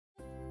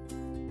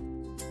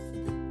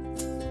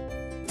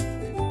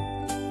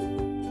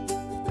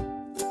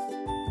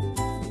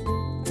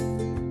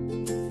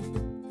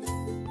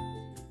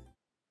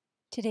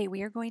Today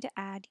we are going to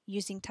add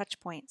using touch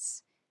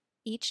points.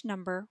 Each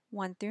number,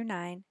 1 through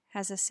 9,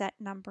 has a set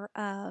number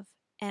of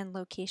and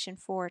location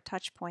for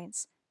touch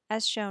points,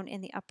 as shown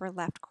in the upper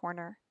left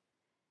corner.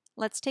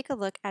 Let's take a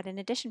look at an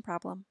addition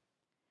problem.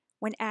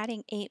 When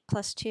adding 8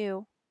 plus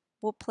 2,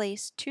 we'll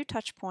place 2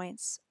 touch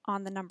points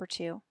on the number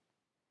 2.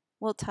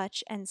 We'll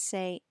touch and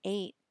say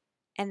 8,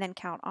 and then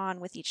count on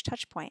with each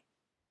touch point.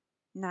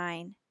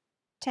 9,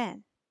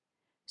 10.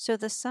 So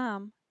the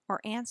sum, or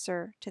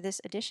answer, to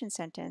this addition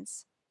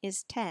sentence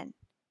is 10.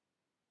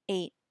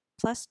 8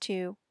 plus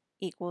 2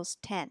 equals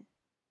 10.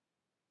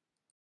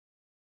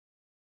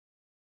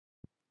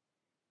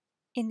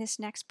 In this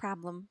next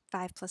problem,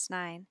 5 plus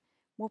 9,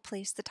 we'll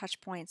place the touch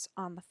points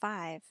on the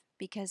 5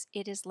 because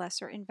it is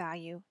lesser in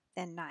value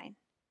than 9.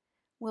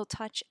 We'll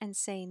touch and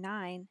say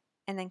 9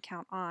 and then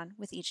count on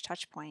with each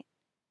touch point.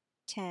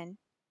 10,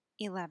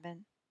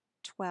 11,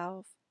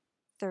 12,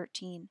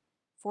 13,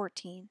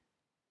 14.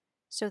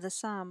 So the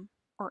sum,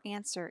 or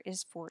answer,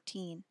 is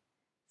 14.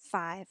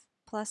 5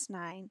 plus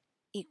 9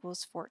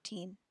 equals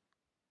 14.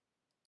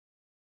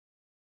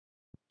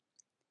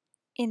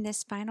 In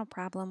this final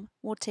problem,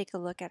 we'll take a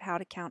look at how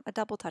to count a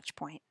double touch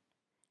point.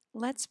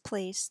 Let's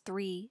place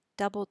 3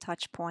 double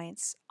touch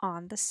points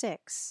on the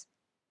 6.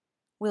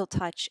 We'll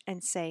touch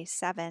and say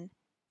 7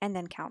 and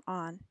then count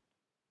on.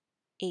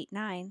 8,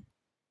 9,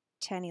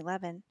 10,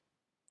 11,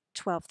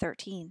 12,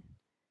 13.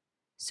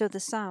 So the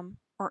sum,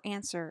 or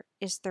answer,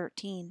 is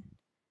 13.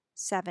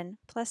 7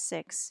 plus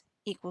 6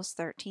 equals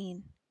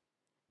 13.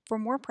 For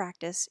more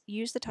practice,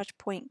 use the touch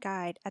point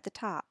guide at the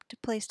top to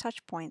place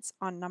touch points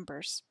on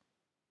numbers.